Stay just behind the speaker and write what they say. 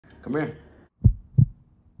Come here.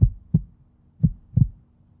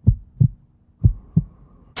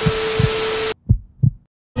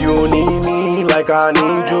 You need me like I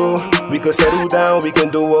need you. We could settle down, we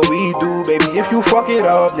can do what we do. Baby, if you fuck it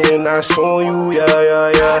up, then that's on you,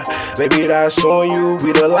 yeah. Baby, that's on you.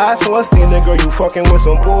 We the last one stealing, girl, you fucking with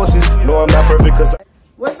some bosses. No, I'm not perfect, cause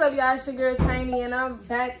What's up, y'all? It's your girl Tiny, and I'm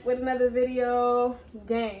back with another video.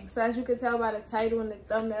 Gang. So as you can tell by the title and the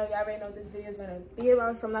thumbnail, y'all already know what this video is gonna be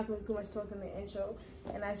about. So I'm not gonna do too much talking in the intro.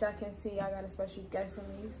 And as y'all can see, I got a special guest with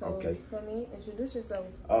me. So for me, introduce yourself.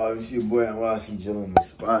 It's your boy NYC JALEN the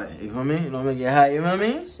spot. You feel me? You know me get high. You know what I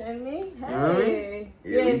mean? Shimmy. You know what I mean?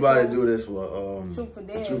 Yeah, we about to do this with Truth or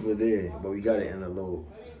Dare. Truth or Dare, but we got it in a little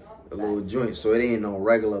joint, so it ain't no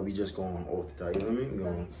regular. We just going off the top. You know what I mean? We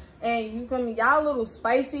going. And you feel me? Y'all a little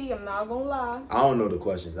spicy. I'm not gonna lie. I don't know the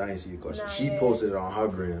questions. I ain't see the questions. Nah, she yeah. posted it on her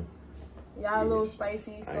gram. Y'all a little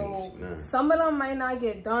spicy, so some of them might not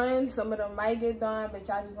get done, some of them might get done, but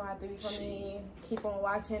y'all just gonna have to be for me, keep on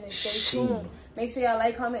watching and stay tuned. Make sure y'all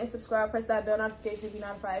like, comment, and subscribe. Press that bell notification to be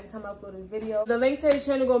notified every time I upload a video. The link to his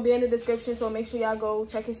channel gonna be in the description, so make sure y'all go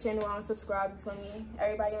check his channel out and subscribe for me.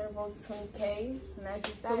 Everybody on the road to 20K, and that's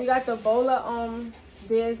just that. So we got the bowler,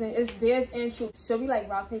 it's Dares and Truth. Should we like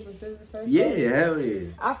rock, paper, scissors first? Yeah, hell yeah.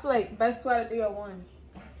 I feel like best 2 out of 3 or 1.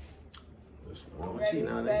 Ready,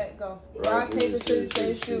 set, go. Rock, paper,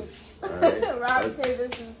 scissors, shoot. Right. Rock, paper,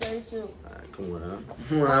 scissors, shoot. Alright, come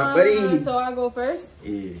on, buddy. So I go first?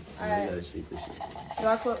 Yeah. Alright. You gotta shake this shit. Do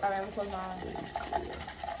I close? Alright, I'm gonna close my eyes. Yeah.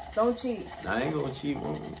 Don't cheat. Nah, I ain't gonna cheat,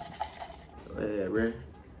 man. Go ahead, bro.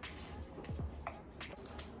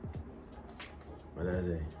 What does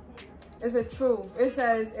it say? Is it true? It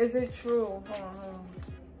says, is it true? Hold on.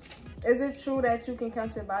 Is it true that you can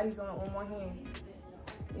count your bodies on one hand?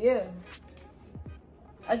 Yeah.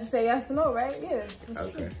 I just say yes or no, right? Yeah.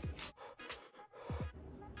 Okay.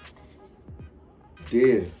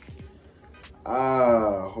 Dear.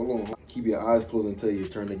 Hold on. Keep your eyes closed until you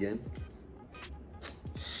turn again.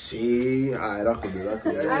 See? Alright, I can do that.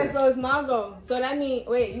 Alright, so it's my go. So that means,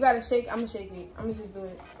 wait, you gotta shake. I'm gonna shake it. I'm gonna just do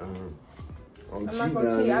it. I'm not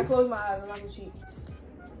gonna cheat. I close my eyes. I'm not gonna cheat.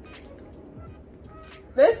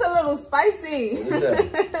 This a little spicy. What is that?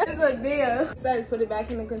 It's a deal. It says put it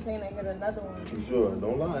back in the container and get another one. You sure?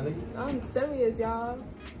 Don't lie, nigga. I'm serious, y'all.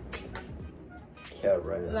 Cat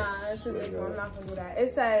right now. Nah, that's a big one. I'm not gonna do that.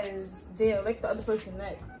 It says deal. Lick the other person's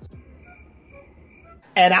neck.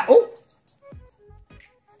 and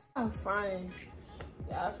I'm fine.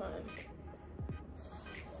 Yeah, I'm fine.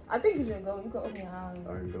 I think you should go. You can open your eyes.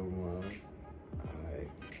 Alright, go on. Alright.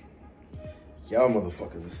 Y'all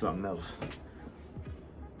motherfuckers is something else.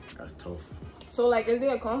 That's tough. So, like, is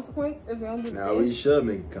there a consequence if we don't do the Now, we should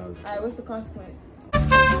make a consequence. Alright, what's the consequence?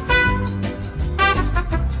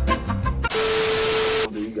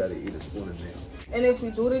 You gotta eat a spoon in there. And if we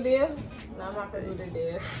do the deal? No, I'm not gonna do the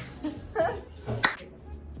deal.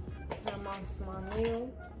 I'm on my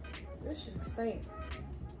meal. This shit stink.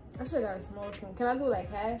 I should got a small spoon. Can I do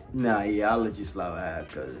like half? Nah, yeah, I'll let you slap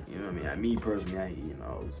half, cause you know what I mean. Me personally, I ain't eating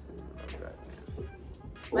all the spoons like that, man.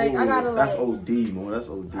 Like, I gotta that's like... OD, man. That's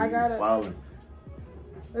OD. I gotta... Following.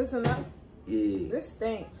 Listen up. Yeah. This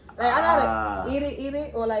stink. Like, I gotta eat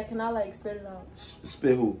it, or like, can I like spit it out?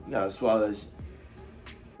 Spit who? You gotta swallow that shit.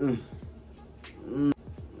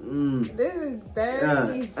 This is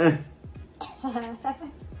dirty.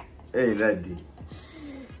 Ain't that deep.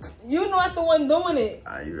 You not the one doing it.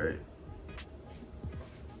 Ah, you right.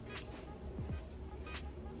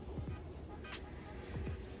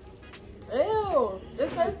 Ew. It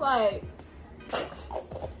tastes like...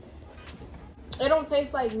 It don't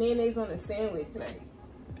taste like mayonnaise on a sandwich. Like,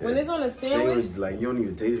 yeah. When it's on a sandwich... Like, you don't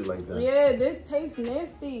even taste it like that. Yeah, this tastes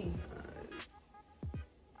nasty.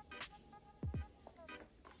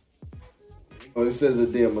 Oh, it says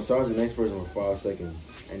that they massage the next person for 5 seconds.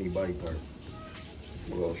 Any body part.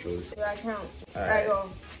 We'll all show it. Yeah, I count. All right, go.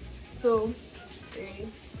 2, 3,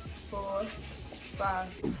 4, 5.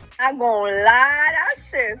 I'm gonna lie, that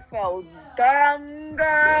shit so dumb,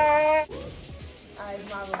 girl. Alright, it's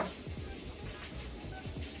my go.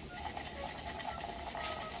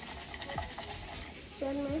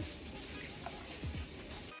 Me.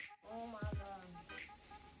 Oh my god.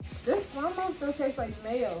 This almost still tastes like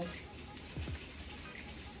mayo.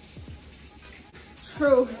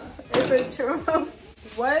 True. Is it true?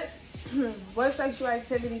 What sexual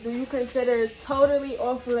activity do you consider totally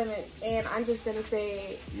off limits? And I'm just gonna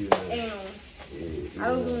say anal. I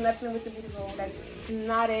don't do nothing with the booty hole. That's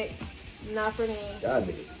not it. Not for me. God,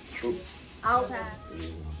 nigga. True. I'll pass.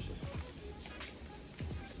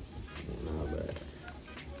 Not bad.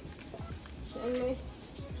 Shame me.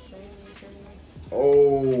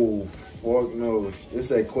 Oh. Fuck no. It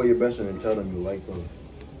said call your best friend and tell them you like them.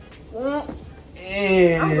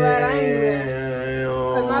 I'm glad I ain't do that.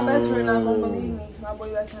 Cause my best friend not gonna believe me. My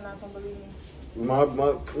boy best friend not gonna believe me.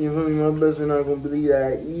 You feel me? My best friend not gonna believe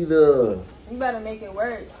that either. You better make it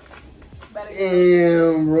work.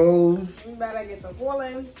 Damn, Rose. You better get the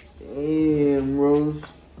boiling. Damn, Rose.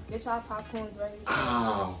 Get y'all popcorns ready.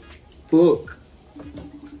 Oh, fuck.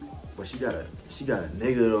 But she got a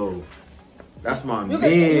nigga though. That's my man. You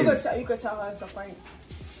could tell her it's a prank.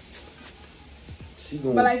 She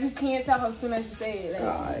gonna. But like you can't tell her as soon as you say it. Like,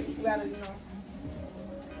 right. You gotta, you know.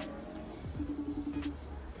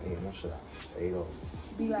 Damn, what should I say though?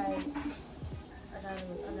 Be like, I gotta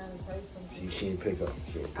tell you something. See, she ain't pick up.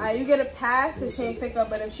 Alright, you get a pass because she ain't pick up,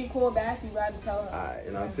 but if she call back, you gotta tell her. Alright,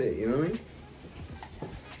 and I pick, you know what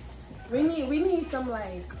I mean? We need some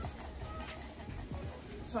like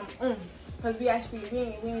some because we ain't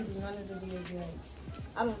do none of the videos yet.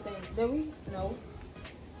 I don't think. Did we? No.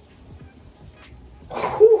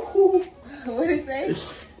 What did it say?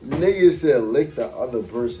 Nigga said lick the other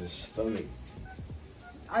person's stomach.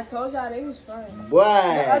 I told y'all they was fun.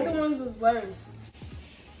 Why? The other ones was worse.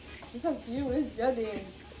 It's up to you. This is your day.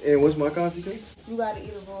 And what's my consequence? You gotta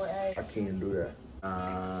eat a raw egg. I can't do that.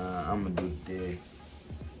 I'm gonna do the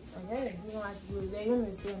Okay, you don't have to do it. They want me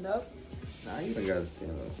to stand up. Nah, you don't gotta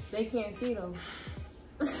stand up. They can't see though.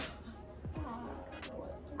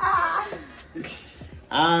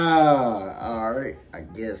 Alright. I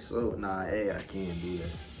guess so. Nah, hey, I can't do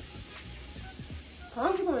that.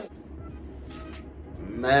 Consequence.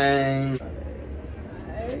 Man.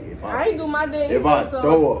 I ain't do my day. If I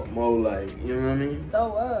throw up, more like, you know what I mean?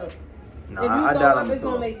 Throw up. Nah, if you I throw doubt up, I'm it's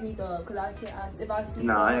gonna throw make me throw up. Cause I can't. If I see.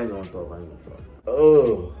 Nah, I ain't gonna throw up. I ain't gonna throw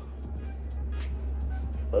up.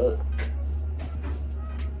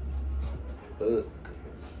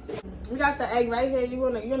 We got the egg right here. You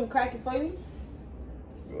wanna crack it for you?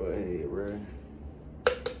 Go ahead, bro.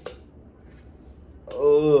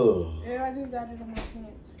 Yeah, I just got it in my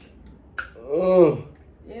pants.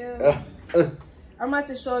 Yeah. I'm about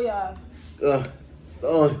to show y'all.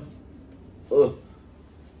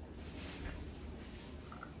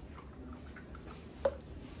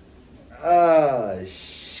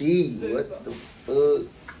 Shit. What the fuck?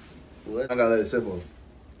 What? I gotta let it sit for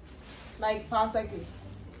like 5 seconds.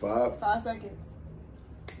 5? 5 seconds.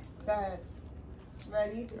 Go ahead.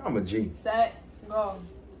 Ready? I'm a G. Set. Go.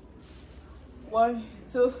 1,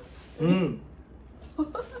 2.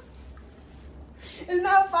 It's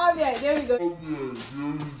not 5 yet. There we go.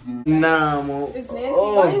 Nah, Mo. It's nasty.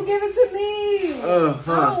 Why you give it to me? I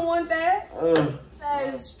don't want that.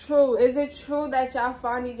 That is true. Is it true that y'all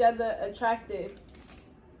find each other attractive?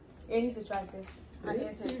 Yeah, he's attractive. I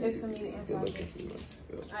answered. It's for me to answer.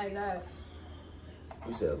 Alright, got it.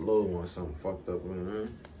 You said little one, something fucked up with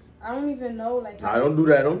him. I don't even know. Like, nah, don't do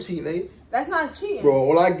that. Don't cheat, Nate. That's not cheating. Bro,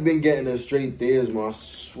 all I've been getting is straight dares, man. I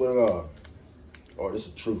swear to God. Oh, this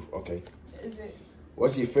is truth. Okay. Is it?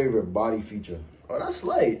 What's your favorite body feature? Oh, that's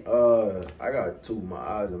light. I got 2, my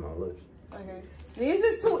eyes and my lips. Okay. These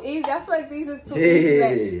is too easy. I feel like these is too easy.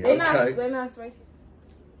 Like, they're not spicy.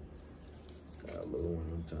 Got a little one.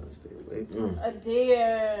 I'm trying to stay away. A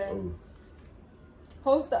deer. Oh.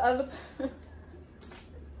 Post the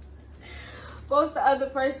other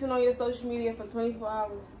person on your social media for 24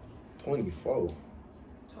 hours. 24?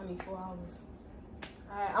 24 hours.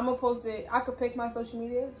 Alright, I'm gonna post it. I could pick my social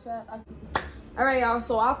media. Alright, y'all.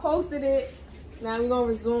 So I posted it. Now we're gonna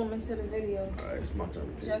resume into the video. Alright, it's my turn.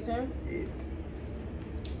 It's your turn? Yeah.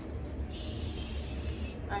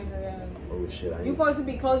 Alright, oh shit! You supposed to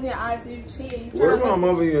be closing your eyes, so you cheating. Where my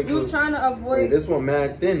mother here? You trying to avoid. Hey, this one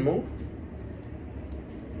mad thin, Mo.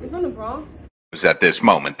 You from the Bronx? It was at this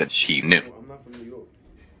moment that she knew. I'm not from New York.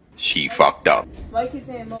 She fucked up. Why you keep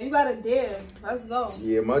saying Mo? You got a dare. Let's go.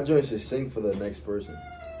 Yeah, my joints is sing for the next person.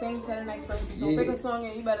 Sing to the next person. So yeah. pick a song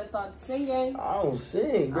and you better start singing. I don't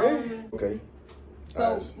sing, bro. Okay.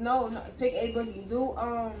 So right. no, pick a boogie. Do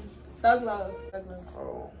Thug Love.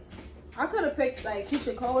 Oh. I could have picked like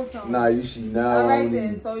Keisha Cole or something. Nah, you see now. All right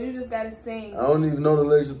then. So you just gotta sing. I don't even know the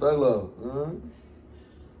lyrics of Thug Love.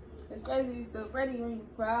 It's crazy. You still ready when you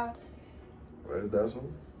cry. What is that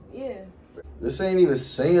song? Yeah. This ain't even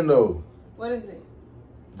singing though. What is it?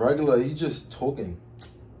 Regular. He just talking.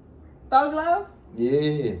 Thug Love?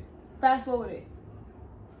 Yeah. Fast forward it.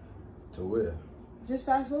 To where? Just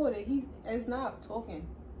fast forward it. It's not talking.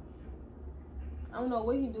 I don't know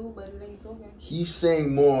what he do, but it ain't talking. He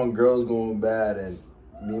sang more on Girls Going Bad and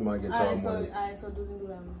Me and My Guitar. Alright, so do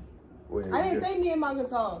that one. Wait, I didn't say Me and My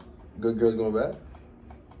Guitar. Good Girls Going Bad?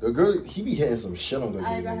 Good Girl, he be hitting some shit on Good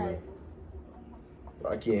Girls Going Bad.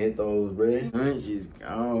 I can't hit those, bruh. She's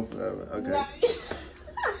gone forever. Okay.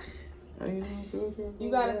 You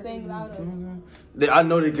gotta sing louder. I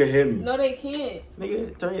know they can hear me. No, they can't.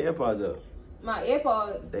 Nigga, turn your AirPods up. My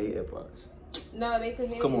AirPods? They AirPods. No, they can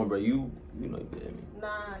hear Come you. on, bro. You know you can hear me.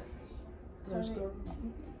 Nah.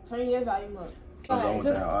 Turn your volume up. Go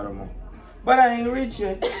ahead. But I ain't rich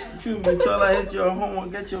yet. Shoot me till I hit your home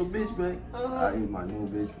and get your bitch back. I hit my new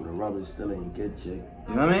bitch with a rubber, still ain't get check.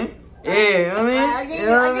 You know what I mean? Yeah, you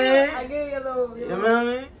know what I mean? I give you a little. You know what I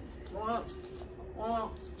mean?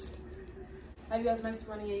 Have you ever messed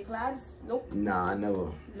with one of your collabs? Nope. Nah, I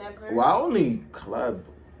never. Never? Well, I only collab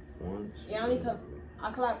once. Yeah, I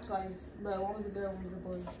collabed twice, but one was a girl, one was a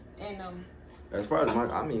boy. And as far as I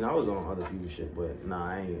was on other people's shit, but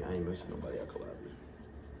nah, I ain't messing with nobody I collab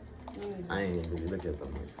with. I ain't really look at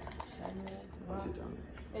them like. What's your turn?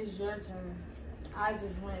 It's your turn. I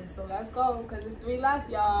just win, so let's go, cause it's 3 left,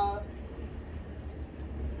 y'all.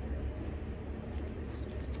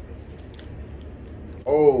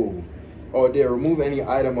 Oh, they remove any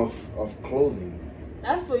item of clothing.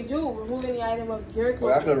 That's for you. Remove any item of your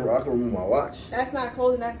clothing. Well, I can remove my watch. That's not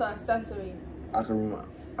clothing. That's an accessory. I can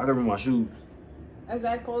remove my shoes. Is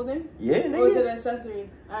that clothing? Yeah, nigga. Or is it an accessory?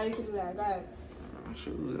 Alright, you can do that. Go ahead.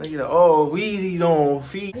 Shoes, nigga. Oh, Weezy's on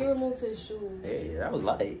feet. He removed his shoes. Hey, that was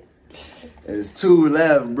light. There's 2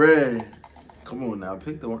 left, bruh. Come on now,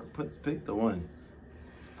 pick the one. Pick the one.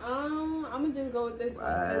 I'm gonna just go with this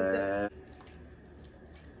one.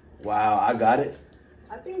 Wow, I got it.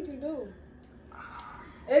 I think you do.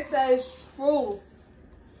 It says truth.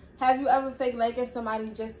 Have you ever faked liking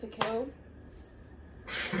somebody just to kill?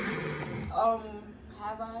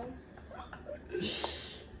 Have I?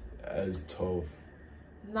 That's tough.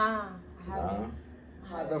 Nah, I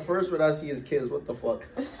haven't. The first word I see is kiss. What the fuck?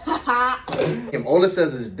 All it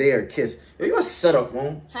says is there, kiss. Yo, you a setup,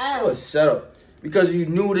 man. How? You a setup. Because you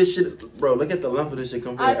knew this shit. Bro, look at the length of this shit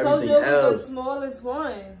compared to everything else. I told you it was the smallest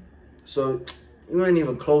one. So, you ain't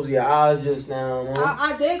even close your eyes just now, man.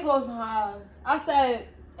 I did close my eyes. I said,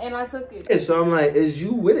 and I took it. Yeah, so I'm like, is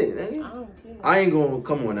you with it, nigga? I don't care. I ain't gonna,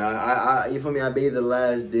 come on now. You feel me? I bathed the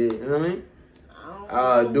last day. You know what I mean?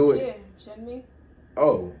 I don't do care. it. Shouldn't me?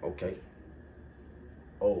 Oh, okay.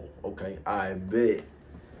 Oh, okay. I bet.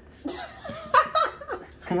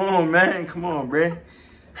 Come on, man. Come on, bruh.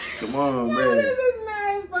 Come on, Yo, bruh. this is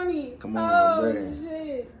mad funny. Come on, bruh.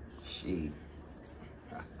 Shit. Shit.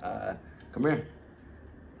 Come here.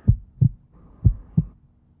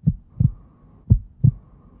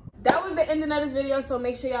 That was the ending of this video, so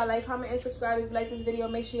make sure y'all like, comment, and subscribe. If you like this video,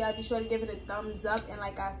 make sure y'all be sure to give it a thumbs up. And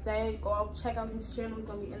like I said, go out, check out his channel. It's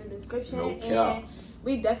gonna be in the description. No and cap.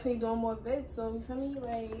 we definitely doing more vids, so you feel me?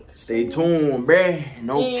 Like, stay tuned, bruh.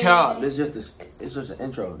 No cap. It's just an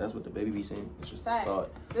intro. That's what the baby be saying. It's just the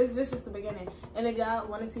start. This is the beginning. And if y'all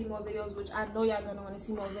want to see more videos, which I know y'all gonna want to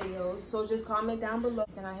see more videos, so just comment down below.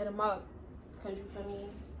 Then I hit them up, cause you feel me?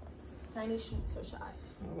 Tiny shoots or shot.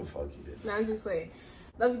 What the fuck you did? No, I'm just saying.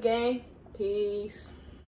 Love you, gang. Peace.